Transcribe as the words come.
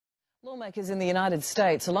Lawmakers in the United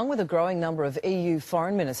States, along with a growing number of EU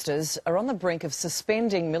foreign ministers, are on the brink of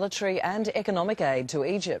suspending military and economic aid to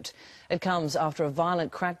Egypt. It comes after a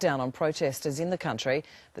violent crackdown on protesters in the country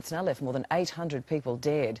that's now left more than 800 people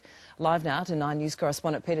dead. Live now to 9 News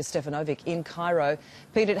correspondent Peter Stefanovic in Cairo.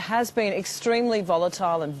 Pete, it has been extremely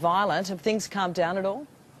volatile and violent. Have things calmed down at all?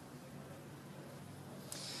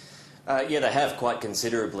 Yeah, they have quite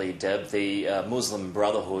considerably, Deb. The Muslim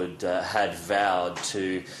Brotherhood had vowed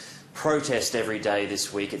to protest every day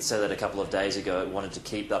this week. It said that a couple of days ago. It wanted to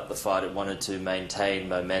keep up the fight. It wanted to maintain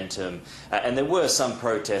momentum. And there were some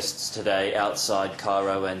protests today outside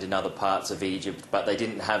Cairo and in other parts of Egypt, but they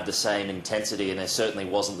didn't have the same intensity, and there certainly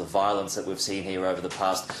wasn't the violence that we've seen here over the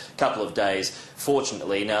past couple of days,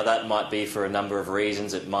 fortunately. Now, that might be for a number of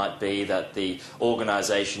reasons. It might be that the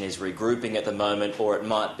organisation is regrouping at the moment, or it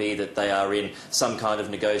might be that they are in some kind of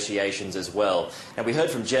negotiations as well. And we heard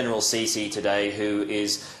from General Sisi today, who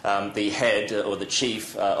is the head or the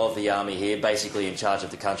chief of the army here, basically in charge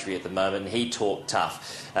of the country at the moment. He talked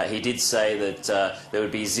tough. He did say that there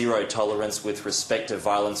would be zero tolerance with respect to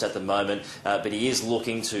violence at the moment, but he is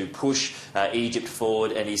looking to push Egypt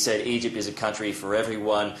forward, and he said Egypt is a country for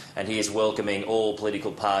everyone, and he is welcoming all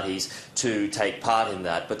political parties to take part in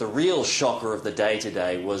that. But the real shocker of the day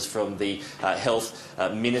today was from the Health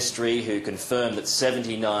Ministry, who confirmed that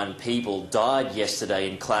 79 people died yesterday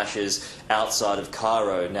in clashes outside of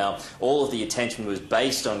Cairo. Now, all of the attention was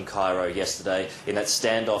based on Cairo yesterday in that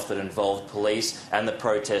standoff that involved police and the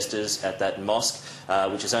protesters at that mosque,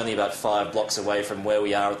 which is only about 5 blocks away from where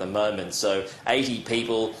we are at the moment. So 80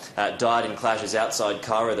 people died in clashes outside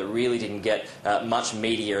Cairo that really didn't get much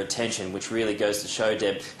media attention, which really goes to show,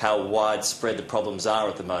 Deb, how widespread the problems are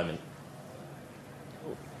at the moment.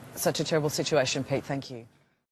 Such a terrible situation, Pete. Thank you.